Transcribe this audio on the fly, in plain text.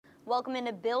Welcome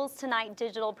into Bills Tonight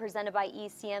Digital presented by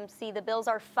ECMC. The Bills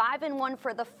are 5-1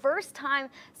 for the first time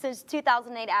since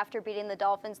 2008 after beating the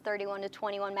Dolphins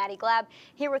 31-21. Maddie Glab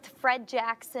here with Fred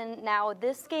Jackson. Now,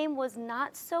 this game was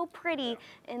not so pretty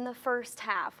in the first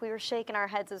half. We were shaking our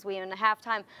heads as we went into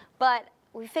halftime, but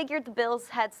we figured the Bills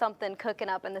had something cooking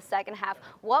up in the second half.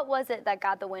 What was it that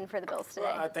got the win for the Bills today?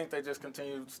 Well, I think they just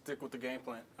continued to stick with the game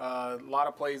plan. A lot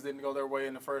of plays didn't go their way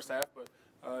in the first half, but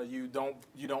you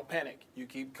don't panic. You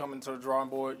keep coming to the drawing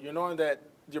board. You're knowing that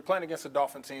you're playing against a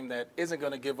Dolphin team that isn't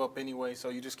going to give up anyway, so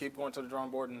you just keep going to the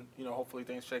drawing board, and hopefully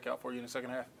things shake out for you in the second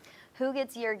half. Who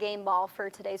gets your game ball for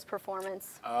today's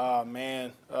performance?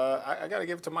 Man, I got to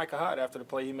give it to Micah Hyde after the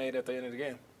play he made at the end of the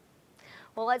game.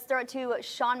 Well, let's throw it to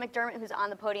Sean McDermott, who's on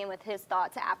the podium with his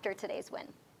thoughts after today's win.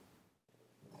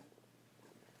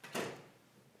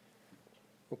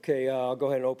 Okay, I'll go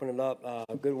ahead and open it up.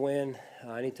 Good win.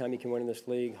 Anytime you can win in this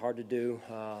league, hard to do.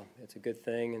 It's a good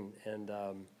thing, and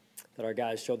that our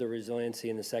guys showed their resiliency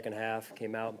in the second half,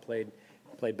 came out and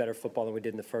played better football than we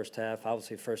did in the first half.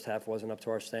 Obviously, the first half wasn't up to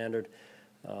our standard.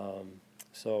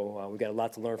 So we got a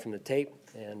lot to learn from the tape,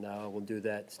 and we'll do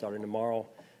that starting tomorrow.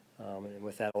 And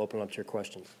with that, I'll open up to your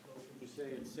questions. Would you say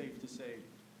it's safe to say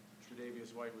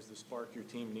Tre'Davious White was the spark your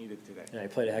team needed today? Yeah, he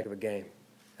played a heck of a game.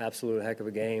 Absolute heck of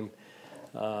a game.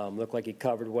 Looked like he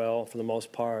covered well for the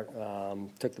most part.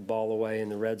 Took the ball away in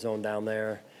the red zone down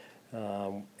there,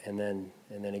 and then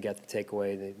he got the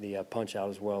takeaway, the punch out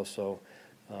as well. So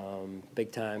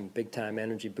big time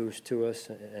energy boost to us,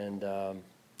 and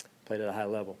played at a high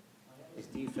level. His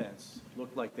defense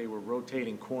looked like they were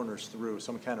rotating corners through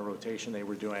some kind of rotation they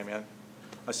were doing. I mean,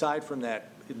 aside from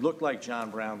that, it looked like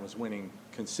John Brown was winning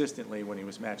consistently when he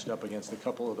was matched up against a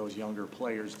couple of those younger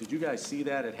players. Did you guys see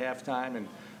that at halftime, and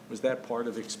was that part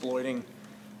of exploiting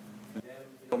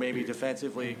maybe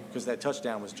defensively, because that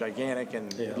touchdown was gigantic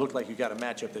and It looked like you got a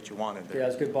matchup that you wanted there? Yeah, it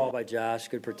was a good ball by Josh,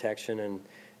 good protection,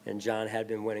 and John had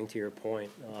been winning, to your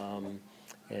point.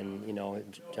 And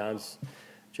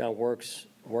John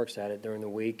works at it during the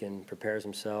week and prepares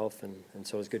himself, and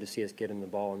so it's good to see us get him the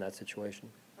ball in that situation.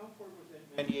 How important was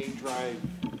that 98-drive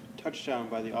touchdown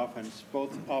by the offense,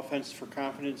 both offense for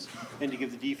confidence and to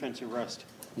give the defense a rest?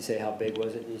 You say how big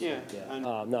was it? Yeah.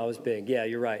 No, it was big. Yeah,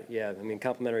 you're right. Yeah, I mean,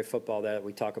 complimentary football that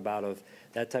we talk about, of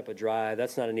that type of drive,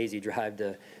 that's not an easy drive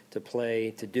to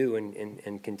play, to do,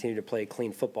 and continue to play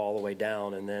clean football all the way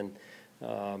down. And then,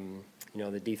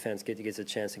 the defense gets a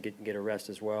chance to get a rest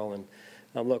as well.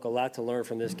 And look, a lot to learn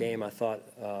from this game, I thought,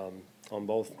 on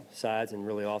both sides and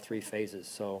really all three phases.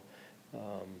 So,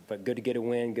 but good to get a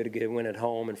win, good to get a win at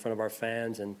home in front of our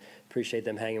fans, and appreciate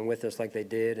them hanging with us like they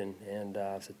did. And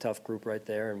it's a tough group right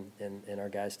there, and our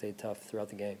guys stayed tough throughout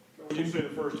the game. When you say the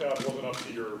first half wasn't up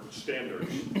to your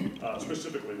standards,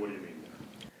 specifically, what do you mean?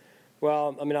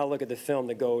 Well, I mean, I'll look at the film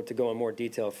to go in more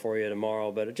detail for you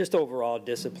tomorrow, but just overall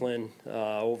discipline,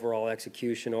 overall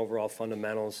execution, overall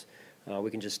fundamentals.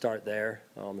 We can just start there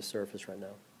on the surface right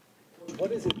now.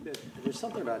 What is it that there's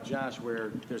something about Josh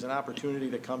where there's an opportunity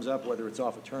that comes up, whether it's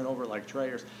off a turnover like Trey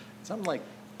or something, like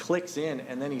clicks in,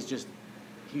 and then he's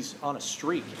on a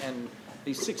streak, and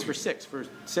he's 6 for 6 for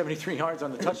 73 yards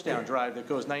on the touchdown drive that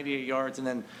goes 98 yards, and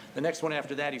then the next one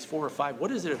after that he's 4 or 5.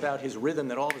 What is it about his rhythm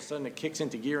that all of a sudden it kicks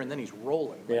into gear and then he's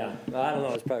rolling? Yeah, I don't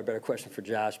know. It's probably a better question for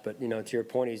Josh, but to your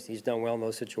point, he's done well in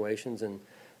those situations, and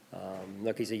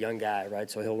look, he's a young guy,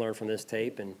 right? So he'll learn from this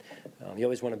tape, and you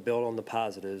always want to build on the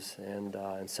positives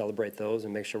and celebrate those,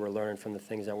 and make sure we're learning from the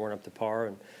things that weren't up to par.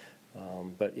 And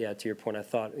but yeah, to your point, I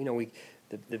thought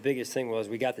the biggest thing was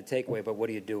we got the takeaway, but what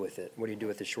do you do with it? What do you do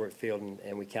with the short field?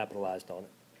 And we capitalized on it.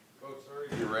 Coach, sorry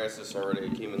you asked this already.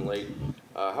 It came in late.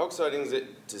 How exciting is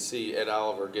it to see Ed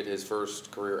Oliver get his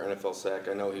first career NFL sack?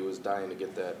 I know he was dying to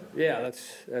get that. Yeah,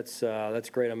 that's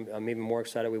great. I'm even more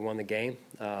excited we won the game,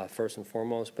 first and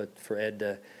foremost. But for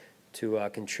Ed to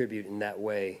contribute in that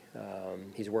way,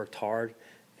 he's worked hard,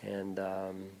 and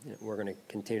we're going to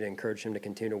continue to encourage him to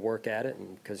continue to work at it,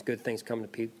 and because good things come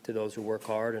to those who work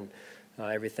hard, and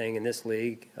everything in this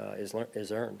league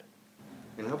is earned.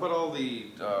 And how about all the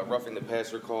roughing the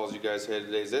passer calls you guys had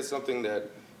today? Is that something that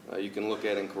you can look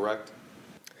at and correct?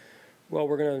 Well,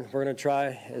 we're gonna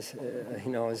try as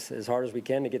hard as we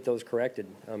can to get those corrected.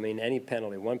 I mean, any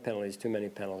penalty, one penalty is too many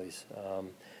penalties.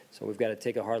 So we've got to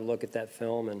take a hard look at that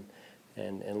film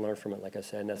and learn from it, like I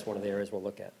said, and that's one of the areas we'll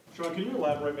look at. Sean, can you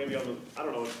elaborate maybe on the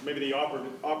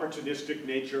opportunistic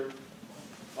nature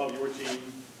of your team,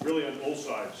 really on both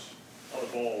sides of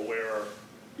the ball, where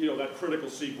that critical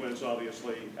sequence,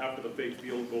 obviously, after the fake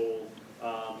field goal,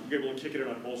 You're able to kick it in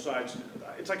on both sides.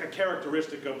 It's like a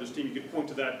characteristic of this team. You could point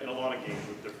to that in a lot of games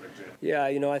with different examples. Yeah,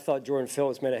 I thought Jordan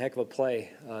Phillips made a heck of a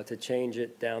play to change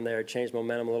it down there, change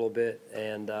momentum a little bit,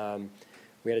 and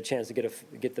we had a chance to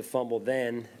get the fumble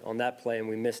then on that play, and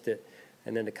we missed it.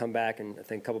 And then to come back, and I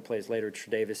think a couple plays later,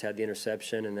 Tre'Davious had the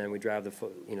interception, and then we drive the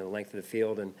length of the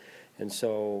field, and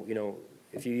so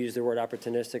if you use the word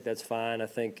opportunistic, that's fine. I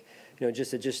think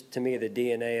just to me the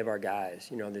DNA of our guys,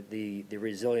 the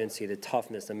resiliency, the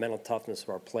toughness, the mental toughness of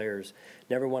our players.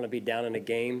 Never want to be down in a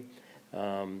game,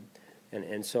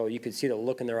 and so you could see the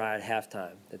look in their eye at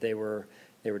halftime that they were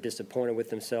disappointed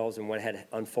with themselves and what had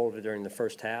unfolded during the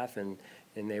first half, and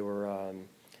they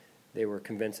were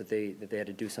convinced that they had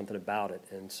to do something about it,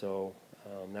 and so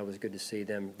that was good to see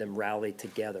them rally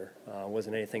together. It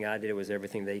wasn't anything I did; it was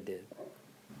everything they did.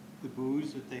 The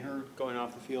boos that they heard going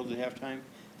off the field at halftime,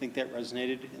 I think that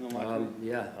resonated in the locker room.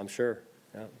 Yeah, I'm sure.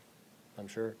 Yeah, I'm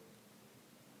sure.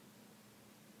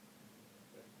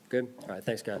 Good. All right.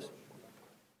 Thanks, guys.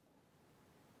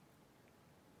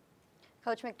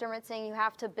 Coach McDermott saying you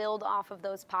have to build off of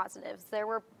those positives. There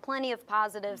were plenty of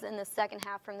positives in the second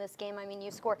half from this game. I mean, you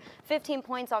score 15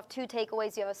 points off 2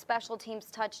 takeaways. You have a special teams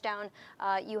touchdown.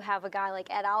 You have a guy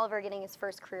like Ed Oliver getting his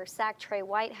first career sack. Trey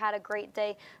White had a great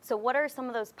day. So what are some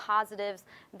of those positives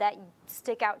that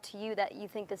stick out to you that you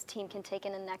think this team can take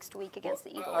into next week against the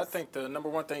Eagles? I think the number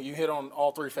one thing, you hit on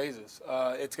all 3 phases.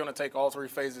 It's going to take all 3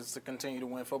 phases to continue to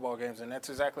win football games, and that's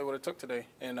exactly what it took today.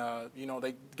 And,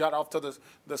 they got off to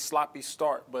the sloppy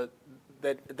start, but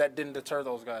that didn't deter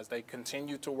those guys. They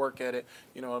continued to work at it.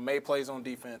 They made plays on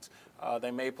defense.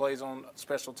 They made plays on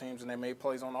special teams, and they made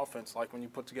plays on offense, like when you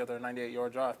put together a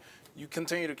 98-yard drive. You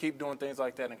continue to keep doing things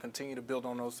like that and continue to build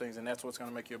on those things, and that's what's going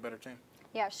to make you a better team.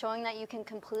 Yeah, showing that you can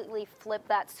completely flip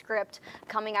that script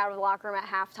coming out of the locker room at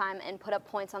halftime and put up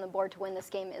points on the board to win this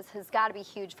game has got to be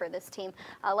huge for this team.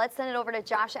 Let's send it over to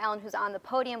Josh Allen, who's on the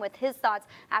podium with his thoughts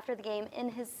after the game in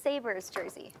his Sabres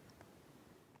jersey.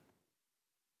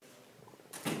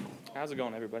 How's it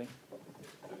going, everybody?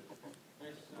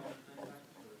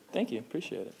 Thank you.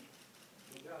 Appreciate it.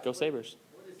 Go Sabres.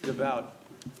 It's about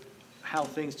how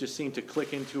things just seem to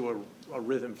click into a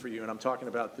rhythm for you, and I'm talking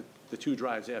about the 2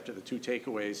 drives after the 2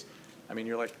 takeaways. I mean,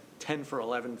 you're like 10 for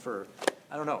 11 for,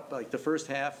 I don't know, like the first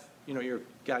half, your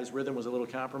guys' rhythm was a little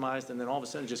compromised, and then all of a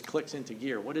sudden it just clicks into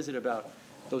gear. What is it about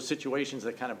those situations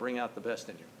that kind of bring out the best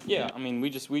in you? Yeah, I mean,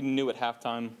 we knew at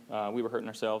halftime we were hurting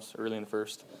ourselves early in the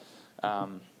first.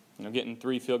 Getting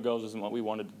 3 field goals isn't what we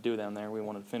wanted to do down there. We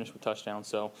wanted to finish with touchdowns.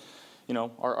 So,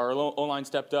 our O-line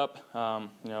stepped up.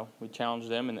 We challenged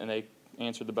them, and they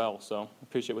answered the bell. So, I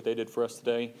appreciate what they did for us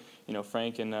today.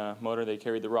 Frank and Motor, they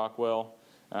carried the rock well.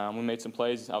 We made some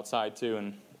plays outside, too,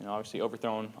 and, obviously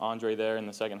overthrown Andre there in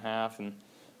the second half. And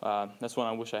that's one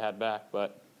I wish I had back.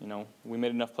 But, we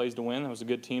made enough plays to win. It was a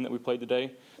good team that we played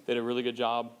today. They did a really good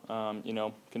job,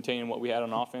 containing what we had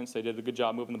on offense. They did a good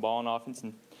job moving the ball on offense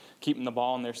and keeping the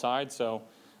ball on their side. So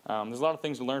there's a lot of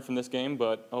things to learn from this game,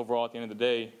 but overall at the end of the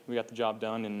day, we got the job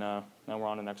done, and now we're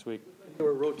on to next week. They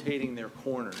were rotating their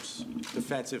corners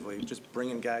defensively, just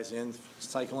bringing guys in,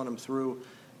 cycling them through,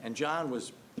 and John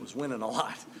was winning a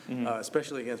lot,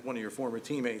 especially against one of your former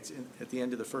teammates at the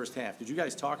end of the first half. Did you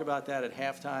guys talk about that at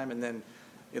halftime? And then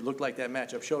it looked like that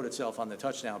matchup showed itself on the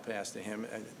touchdown pass to him,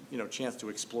 and chance to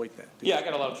exploit that. Yeah, I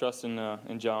got a lot of trust in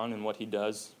John and what he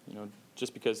does.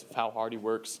 Just because of how hard he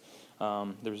works,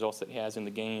 the results that he has in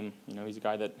the game. He's a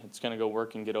guy that's going to go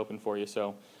work and get open for you.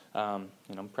 So, I'm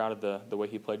proud of the way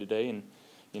he played today, and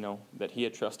that he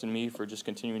had trust in me for just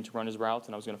continuing to run his routes,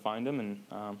 and I was going to find him.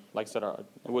 And like I said,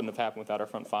 it wouldn't have happened without our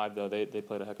front 5, though. They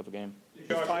played a heck of a game.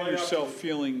 Do you find yourself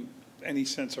feeling any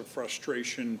sense of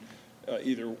frustration,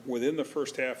 either within the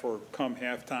first half or come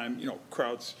halftime?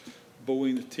 Crowds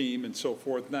booing the team and so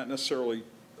forth. Not necessarily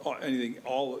anything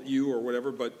all you or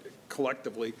whatever, but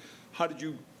collectively, how did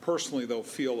you personally, though,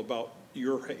 feel about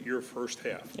your first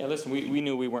half? Yeah, listen, we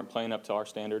knew we weren't playing up to our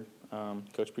standard.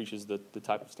 Coach preaches the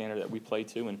type of standard that we play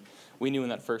to, and we knew in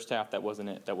that first half that wasn't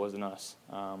it. That wasn't us.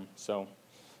 So,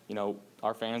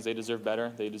 our fans, they deserve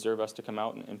better. They deserve us to come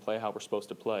out and play how we're supposed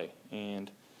to play.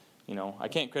 And, I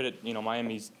can't credit,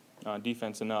 Miami's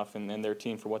defense enough and their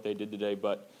team for what they did today.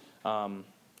 But,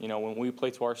 when we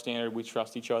play to our standard, we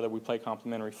trust each other, we play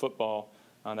complementary football.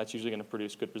 That's usually going to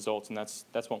produce good results, and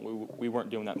that's what we weren't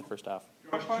doing that in the first half.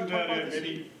 Josh, to that end,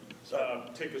 maybe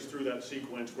take us through that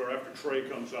sequence where after Trey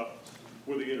comes up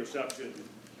with the interception,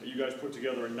 you guys put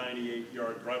together a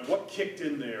 98-yard drive. What kicked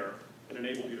in there and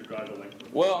enabled you to drive the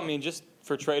length? Well, I mean, just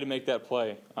for Trey to make that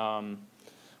play,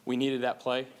 we needed that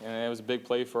play, and it was a big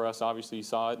play for us. Obviously, you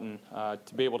saw it, and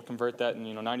to be able to convert that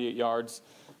in 98 yards,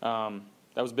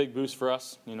 that was a big boost for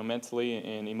us, mentally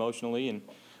and emotionally. And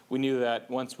we knew that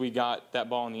once we got that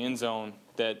ball in the end zone,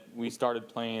 that we started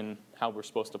playing how we're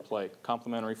supposed to play.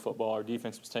 Complementary football. Our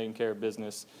defense was taking care of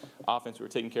business. Offense, we were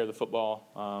taking care of the football.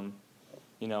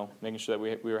 Making sure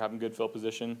that we were having good field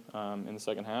position in the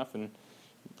second half. And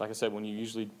like I said, when you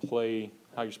usually play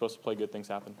how you're supposed to play, good things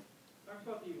happen. Talk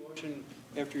about the emotion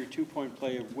after your 2-point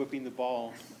play of whipping the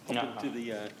ball up into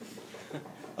the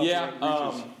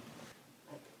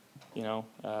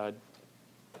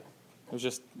it was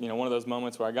just one of those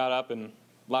moments where I got up and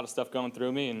a lot of stuff going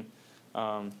through me,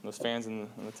 and those fans in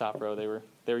the top row, they were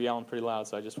yelling pretty loud,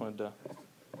 so I just wanted to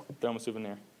throw them a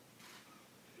souvenir.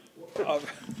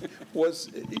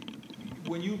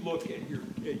 When you look at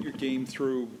your game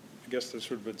through, I guess this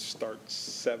would have been start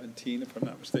 17, if I'm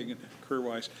not mistaken,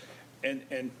 career-wise,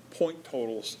 and point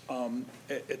totals,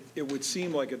 it would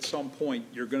seem like at some point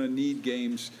you're going to need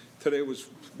games. Today was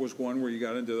one where you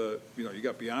got into you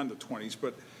got beyond the 20s,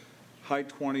 but high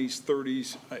 20s,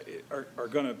 30s are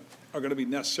going to be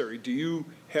necessary. Do you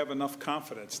have enough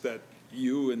confidence that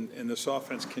you and this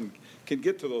offense can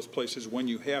get to those places when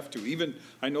you have to? Even,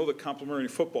 I know the complementary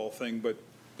football thing, but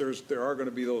there are going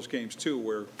to be those games too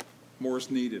where more is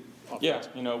needed. Yeah,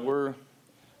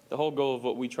 the whole goal of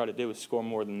what we try to do is score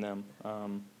more than them.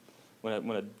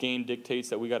 When a game dictates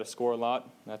that we got to score a lot,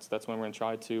 that's when we're going to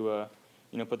try to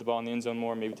put the ball in the end zone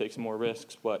more, maybe take some more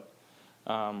risks. But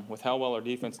with how well our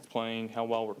defense is playing, how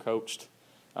well we're coached,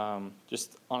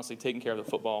 just honestly taking care of the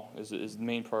football is the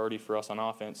main priority for us on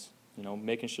offense.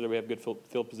 Making sure that we have good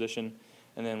field position,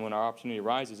 and then when our opportunity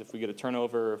arises, if we get a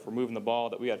turnover, if we're moving the ball,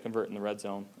 that we got to convert in the red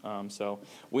zone. So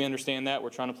we understand that. We're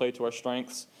trying to play to our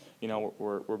strengths.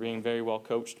 We're being very well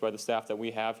coached by the staff that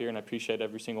we have here, and I appreciate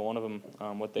every single one of them,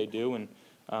 what they do, and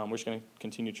we're just going to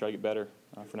continue to try to get better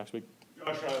for next week.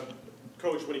 Josh,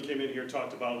 Coach, when he came in here,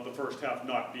 talked about the first half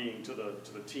not being to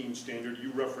the team standard.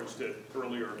 You referenced it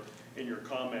earlier in your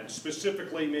comments.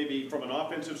 Specifically, maybe from an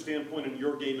offensive standpoint in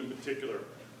your game in particular,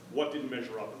 what didn't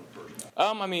measure up in the first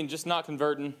half? Just not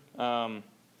converting, not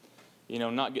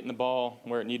getting the ball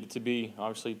where it needed to be.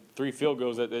 Obviously, 3 field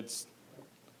goals, it's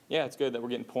good that we're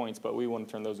getting points, but we want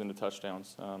to turn those into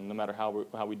touchdowns, no matter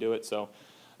how we do it. So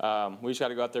we just got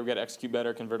to go out there, we got to execute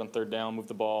better, convert on third down, move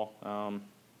the ball.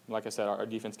 Like I said, our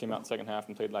defense came out in the second half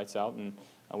and played lights out, and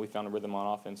we found a rhythm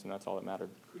on offense, and that's all that mattered.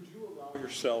 Could you allow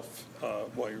yourself,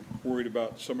 while you're worried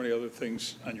about so many other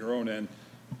things on your own end,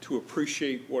 to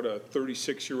appreciate what a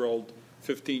 36-year-old,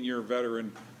 15-year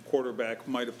veteran quarterback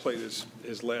might have played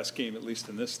his last game, at least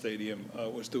in this stadium,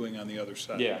 was doing on the other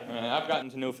side? Yeah, I've gotten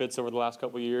to know Fitz over the last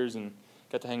couple of years and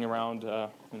got to hang around,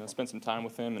 spend some time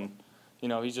with him, and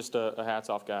he's just a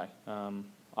hats-off guy.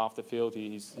 Off the field,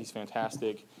 he's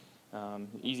fantastic.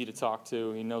 Easy to talk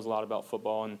to. He knows a lot about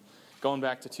football. And going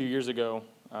back to 2 years ago,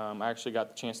 I actually got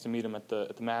the chance to meet him at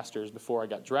the Masters before I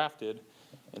got drafted,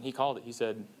 and he called it. He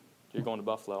said, "You're going to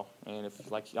Buffalo." And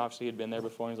obviously he had been there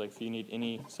before. He's like, "If you need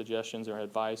any suggestions or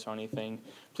advice or anything,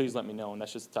 please let me know." And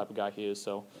that's just the type of guy he is.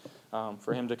 So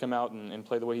for him to come out and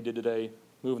play the way he did today,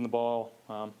 moving the ball,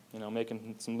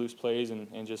 making some loose plays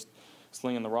and just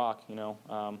slinging the rock,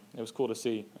 it was cool to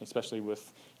see, especially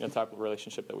with the type of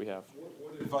relationship that we have.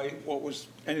 What was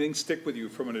anything stick with you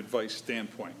from an advice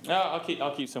standpoint? I'll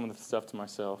keep some of the stuff to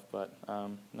myself, but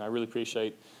I really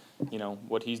appreciate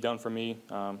what he's done for me.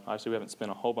 Obviously, we haven't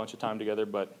spent a whole bunch of time together,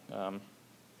 but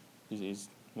he's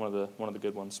one of the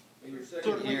good ones. In your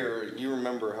second year, you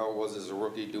remember how it was as a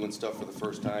rookie doing stuff for the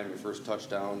first time, your first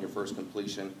touchdown, your first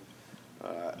completion.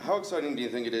 How exciting do you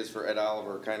think it is for Ed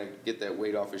Oliver to kind of get that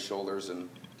weight off his shoulders and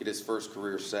get his first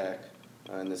career sack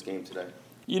in this game today?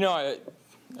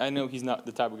 I know he's not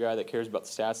the type of guy that cares about the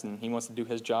stats, and he wants to do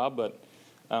his job, but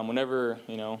whenever,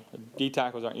 D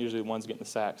tackles aren't usually the ones getting the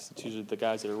sacks. It's usually the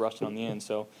guys that are rushing on the end.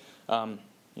 So,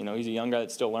 he's a young guy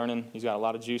that's still learning. He's got a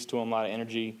lot of juice to him, a lot of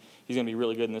energy. He's going to be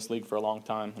really good in this league for a long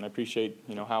time, and I appreciate,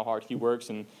 how hard he works,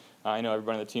 and I know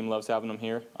everybody on the team loves having him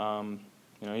here.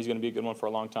 He's going to be a good one for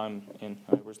a long time, and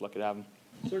we're just lucky to have him.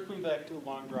 Circling back to the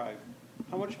long drive,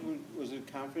 how much was it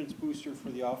a confidence booster for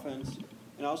the offense,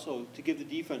 and also to give the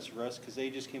defense a rest because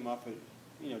they just came off of,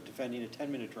 defending a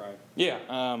 10-minute drive? Yeah,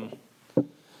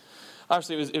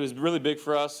 obviously it was really big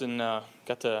for us, and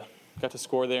got to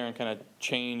score there and kind of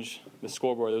change the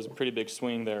scoreboard. There was a pretty big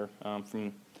swing there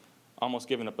from almost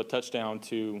giving up a touchdown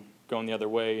to going the other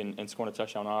way and scoring a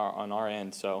touchdown on our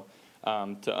end. So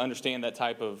to understand that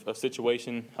type of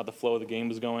situation, how the flow of the game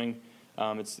was going,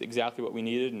 it's exactly what we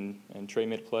needed, and Trey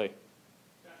made a play.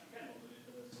 Josh, you kind of alluded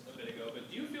to this a bit ago, but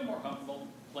do you feel more comfortable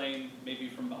playing maybe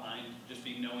from behind, just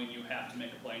knowing you have to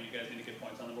make a play and you guys need to get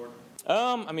points on the board?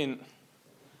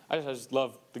 I just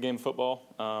love the game of football.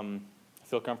 I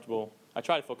feel comfortable. I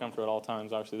try to feel comfortable at all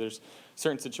times. Obviously, there's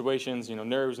certain situations,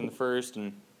 nerves in the first,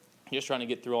 and just trying to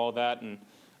get through all that. And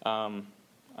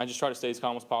I just try to stay as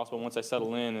calm as possible. Once I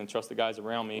settle in and trust the guys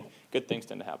around me, good things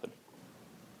tend to happen.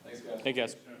 Thanks, guys. Hey,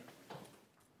 guys.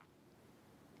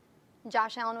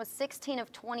 Josh Allen was 16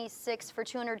 of 26 for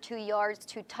 202 yards,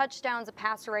 2 touchdowns, a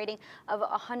passer rating of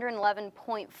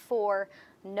 111.4.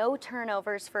 No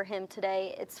turnovers for him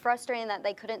today. It's frustrating that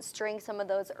they couldn't string some of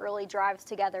those early drives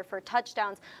together for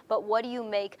touchdowns, but what do you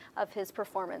make of his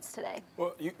performance today?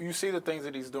 Well, you see the things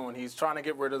that he's doing. He's trying to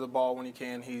get rid of the ball when he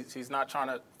can. He's not trying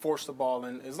to force the ball,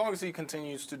 and as long as he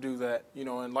continues to do that,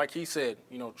 and like he said,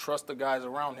 trust the guys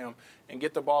around him and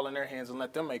get the ball in their hands and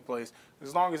let them make plays.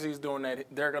 As long as he's doing that,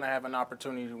 they're going to have an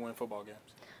opportunity to win football games.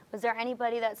 Was there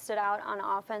anybody that stood out on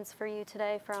offense for you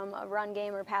today from a run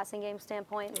game or passing game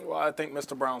standpoint? Well, I think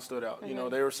Mr. Brown stood out.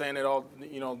 They were saying it all,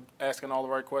 asking all the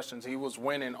right questions. He was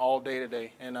winning all day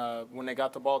today, and when they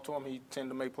got the ball to him, he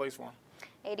tended to make plays for him.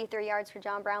 83 yards for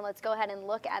John Brown. Let's go ahead and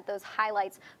look at those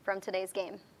highlights from today's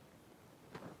game.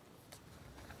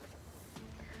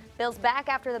 Bills back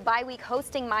after the bye week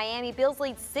hosting Miami. Bills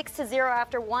lead 6-0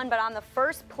 after 1, but on the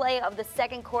first play of the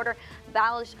second quarter,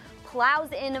 Balish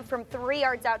plows in from 3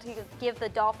 yards out to give the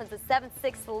Dolphins a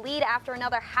 7-6 lead after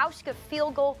another Hauschka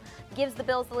field goal gives the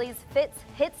Bills the lead. Fitz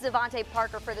hits Devontae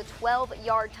Parker for the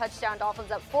 12-yard touchdown.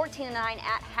 Dolphins up 14-9 at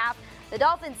half. The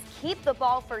Dolphins keep the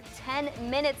ball for 10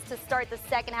 minutes to start the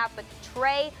second half, but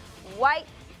Trey White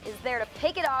is there to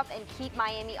pick it off and keep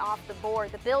Miami off the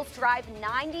board. The Bills drive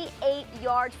 98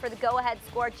 yards for the go-ahead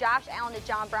score. Josh Allen to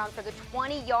John Brown for the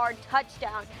 20-yard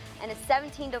touchdown and a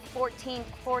 17-14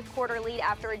 fourth quarter lead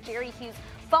after a Jerry Hughes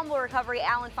fumble recovery.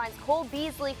 Allen finds Cole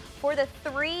Beasley for the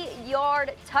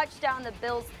 3-yard touchdown. The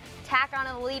Bills tack on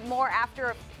the lead more after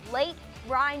a late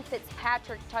Ryan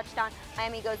Fitzpatrick touchdown.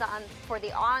 Miami goes on for the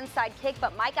onside kick,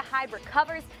 but Micah Hyde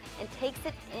recovers and takes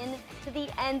it into the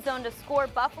end zone to score.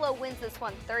 Buffalo wins this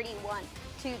one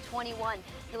 31-21.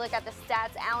 You look at the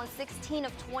stats, Allen 16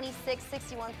 of 26,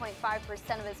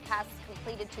 61.5% of his passes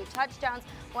completed, 2 touchdowns,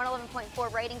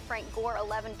 111.4 rating. Frank Gore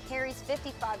 11 carries,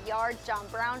 55 yards. John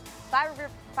Brown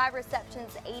 5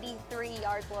 receptions, 83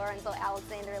 yards. Lorenzo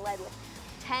Alexander led with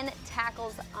 10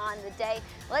 tackles on the day.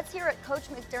 Let's hear what Coach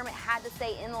McDermott had to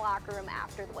say in the locker room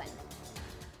after the win.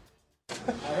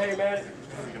 Hey, man,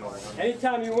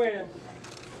 anytime you win,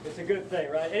 it's a good thing,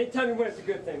 right? Anytime you win, it's a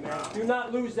good thing, man. Do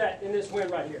not lose that in this win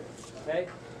right here, okay?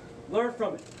 Learn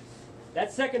from it.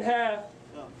 That second half,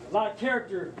 a lot of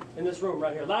character in this room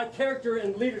right here. A lot of character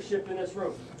and leadership in this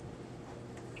room.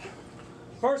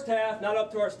 First half, not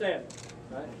up to our standard,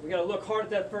 right? We got to look hard at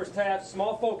that first half,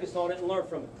 small focus on it, and learn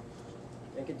from it,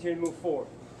 and continue to move forward.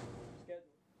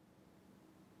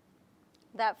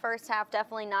 That first half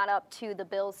definitely not up to the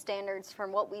Bills' standards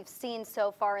from what we've seen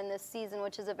so far in this season,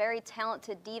 which is a very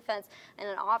talented defense and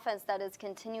an offense that is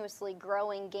continuously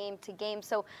growing game to game.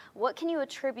 So what can you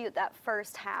attribute that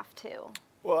first half to?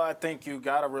 Well, I think you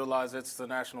got to realize it's the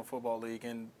National Football League,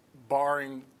 and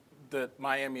barring that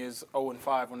Miami is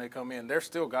 0-5 when they come in, there's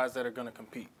still guys that are going to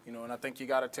compete, and I think you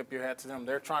got to tip your hat to them.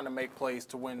 They're trying to make plays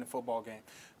to win the football game.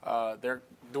 They're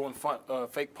doing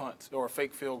fake punts or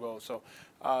fake field goals. So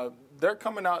they're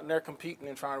coming out and they're competing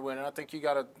and trying to win. And I think you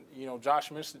got to,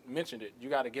 Josh mentioned it, you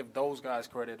got to give those guys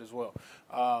credit as well.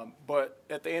 But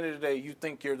at the end of the day, you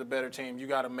think you're the better team. You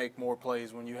got to make more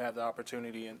plays when you have the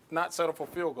opportunity and not settle for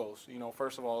field goals.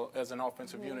 First of all, as an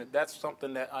offensive unit, that's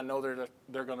something that I know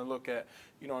they're going to look at,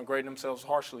 and grade themselves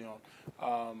harshly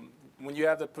on. When you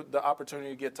have the opportunity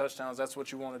to get touchdowns, that's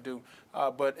what you want to do.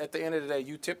 But at the end of the day,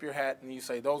 you tip your hat and you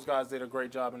say, those guys did a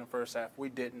great job in the first half. We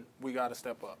didn't. We got to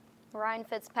step up. Ryan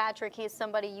Fitzpatrick, he's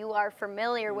somebody you are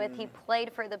familiar with. He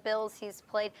played for the Bills. He's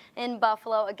played in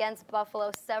Buffalo, against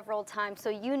Buffalo several times. So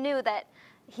you knew that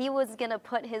he was going to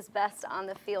put his best on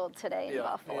the field today in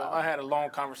Buffalo. Yeah, I had a long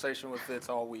conversation with Fitz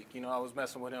all week. I was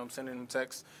messing with him, sending him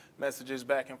text messages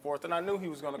back and forth, and I knew he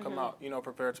was going to come out,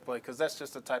 prepared to play, because that's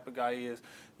just the type of guy he is.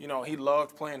 He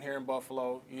loved playing here in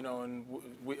Buffalo, and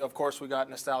we, of course, we got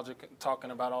nostalgic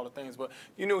talking about all the things, but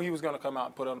you knew he was going to come out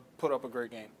and put up a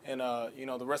great game. And,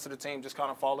 the rest of the team just kind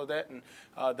of followed that, and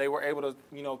they were able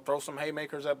to, throw some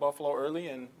haymakers at Buffalo early,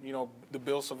 and, the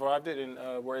Bills survived it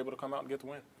and were able to come out and get the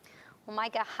win. Well,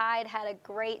 Micah Hyde had a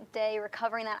great day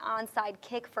recovering that onside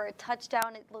kick for a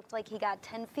touchdown. It looked like he got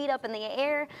 10 feet up in the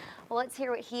air. Well, let's hear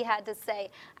what he had to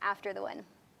say after the win.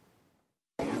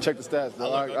 Check the stats,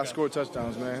 though. I scored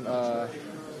touchdowns, man.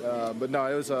 But no,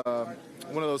 it was one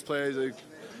of those plays.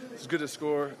 It's good to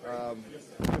score.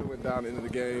 It went down into the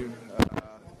game.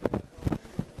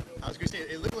 I was going to say,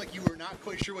 it looked like you were not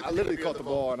quite sure what to do. I literally caught the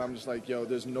ball, and I'm just like, yo,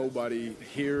 there's nobody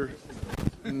here.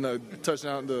 and the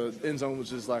touchdown, the end zone was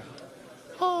just like,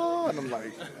 oh, and I'm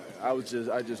like, I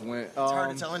just went. It's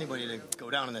hard to tell anybody to go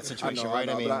down in that situation, right?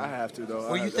 I mean, but I have to though.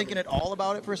 Were you thinking at all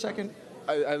about it for a second?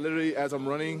 I literally, as I'm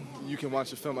running, you can watch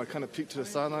the film. I kind of peeked to the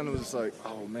sideline. It was just like,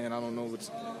 oh man, I don't know what's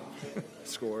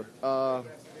score.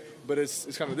 But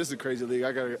it's kind of, this is a crazy league.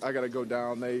 I gotta go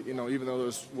down. They, even though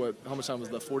there's how much time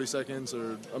was left? 40 seconds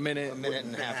or a minute? A minute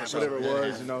and a half or so. Whatever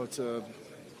it was,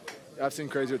 I've seen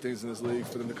crazier things in this league.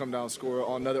 For them to come down, score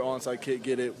on another onside kick,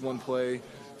 get it, one play,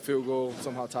 field goal,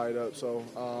 somehow tie it up. So,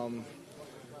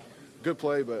 good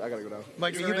play, but I gotta go down.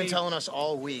 Mike, you've been telling us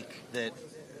all week that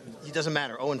it doesn't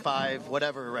matter, 0-5,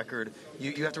 whatever record,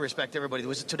 you have to respect everybody.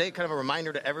 Was it today kind of a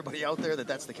reminder to everybody out there that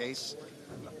that's the case?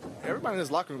 Everybody in this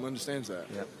locker room understands that.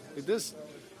 Yep.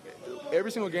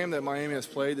 Every single game that Miami has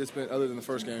played, it's been, other than the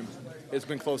first game, it's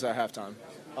been close at halftime.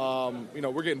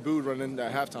 We're getting booed running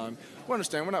at halftime. We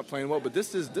understand we're not playing well, but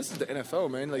this is the NFL,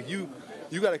 man. Like you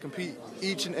got to compete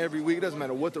each and every week. It doesn't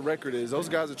matter what the record is. Those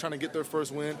guys are trying to get their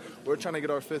first win. We're trying to get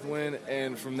our fifth win,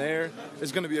 and from there,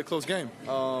 it's going to be a close game.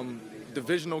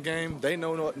 Divisional game. They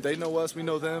know us. We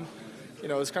know them.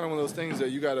 It's kind of one of those things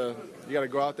that you gotta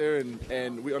go out there,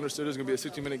 and we understood it was gonna be a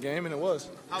 60-minute game, and it was.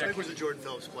 How big was the Jordan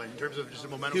Phillips play in terms of just the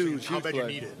momentum? Huge How bad play. you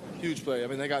need it? Huge play. I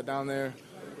mean, they got down there.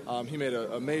 He made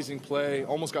an amazing play.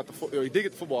 Almost got he did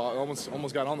get the football.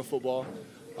 Almost got on the football.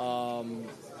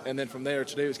 And then from there,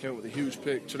 Tre'Davious came up with a huge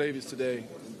pick. Tre'Davious today,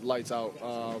 lights out.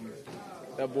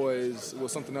 That boy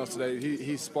was something else today.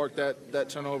 He sparked that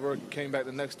turnover. Came back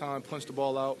the next time, punched the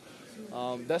ball out.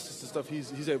 That's just the stuff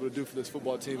he's able to do for this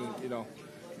football team. And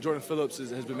Jordan Phillips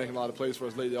has been making a lot of plays for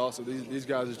us lately. Also, these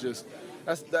guys is just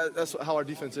that's how our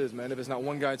defense is, man. If it's not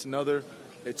one guy, it's another.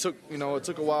 It took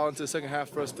a while into the second half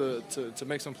for us to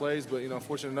make some plays, but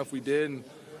fortunate enough we did. And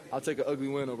I'll take an ugly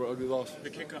win over an ugly loss. The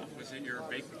kickoff, was it your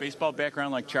baseball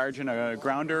background, like charging a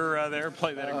grounder there?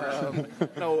 Play that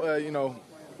aggressive? No,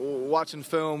 watching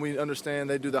film, we understand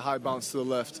they do the high bounce to the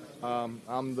left.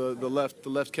 I'm the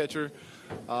left catcher.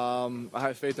 I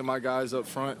have faith in my guys up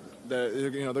front that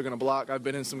they're going to block. I've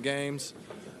been in some games,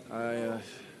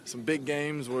 some big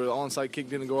games where the onside kick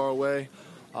didn't go our way.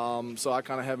 So I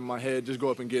kind of have in my head, just go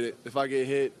up and get it. If I get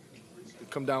hit,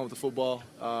 come down with the football.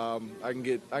 I can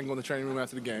go in the training room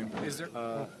after the game. Is there?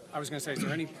 I was going to say, is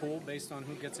there any pool based on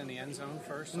who gets in the end zone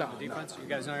first? No, on the defense. No. You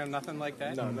guys don't have nothing like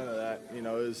that. No, none of that. It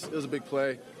was a big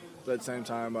play, but at the same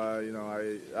time,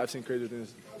 I've seen crazy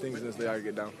things in this league. I could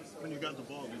get down. When you got the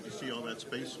ball, did you see all that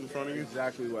space in front of you?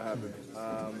 Exactly what happened.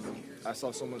 I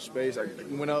saw so much space. I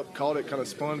went up, caught it, kind of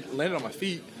spun, landed on my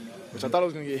feet, which I thought I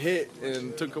was going to get hit,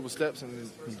 and took a couple steps, and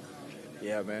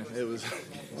yeah, man, it was.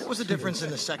 What was the difference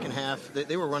in the second half?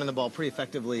 They were running the ball pretty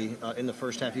effectively in the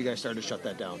first half. You guys started to shut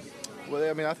that down. Well,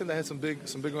 I mean, I think they had some big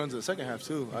runs in the second half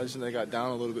too. I just think they got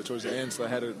down a little bit towards the end, so they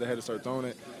had to start throwing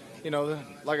it.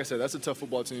 Like I said, that's a tough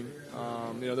football team.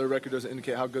 Their record doesn't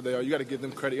indicate how good they are. You got to give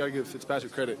them credit. You got to give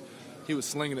Fitzpatrick credit. He was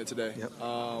slinging it today. Yep.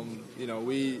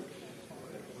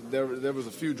 There was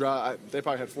a few drives. They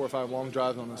probably had 4 or 5 long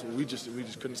drives on us. We just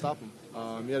couldn't stop them.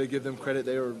 You got to give them credit.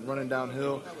 They were running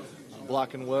downhill,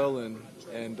 blocking well,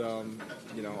 and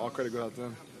all credit goes out to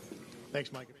them.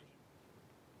 Thanks, Mike.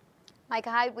 Micah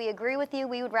Hyde, we agree with you.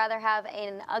 We would rather have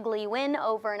an ugly win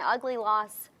over an ugly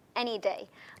loss any day.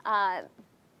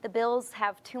 The Bills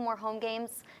have 2 more home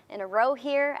games in a row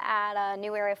here at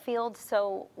New Era Field.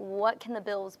 So what can the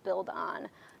Bills build on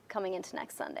coming into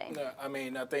next Sunday? I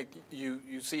mean, I think you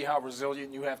see how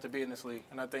resilient you have to be in this league.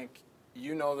 And I think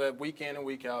that week in and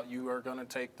week out, you are going to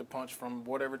take the punch from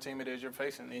whatever team it is you're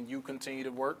facing. And you continue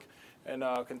to work and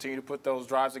continue to put those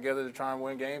drives together to try and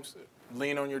win games.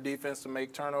 Lean on your defense to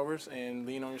make turnovers and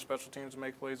lean on your special teams to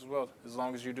make plays as well. As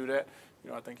long as you do that,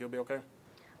 I think you'll be okay.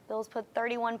 Bills put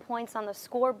 31 points on the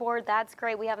scoreboard. That's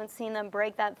great. We haven't seen them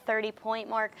break that 30-point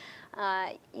mark.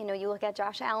 You look at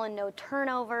Josh Allen, no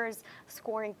turnovers,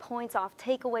 scoring points off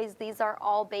takeaways. These are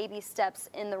all baby steps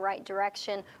in the right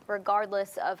direction,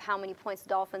 regardless of how many points the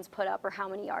Dolphins put up or how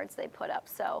many yards they put up.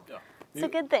 So it's a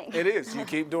good thing. It is. You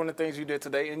keep doing the things you did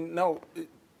today. And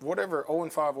whatever,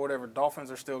 0-5, whatever, Dolphins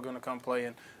are still going to come play.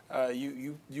 And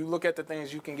you look at the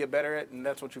things you can get better at, and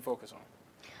that's what you focus on.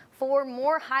 For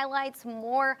more highlights,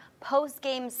 more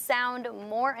post-game sound,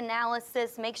 more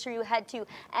analysis, make sure you head to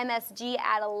MSG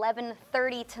at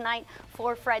 11:30 tonight.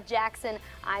 For Fred Jackson,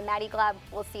 I'm Maddie Glab.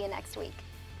 We'll see you next week.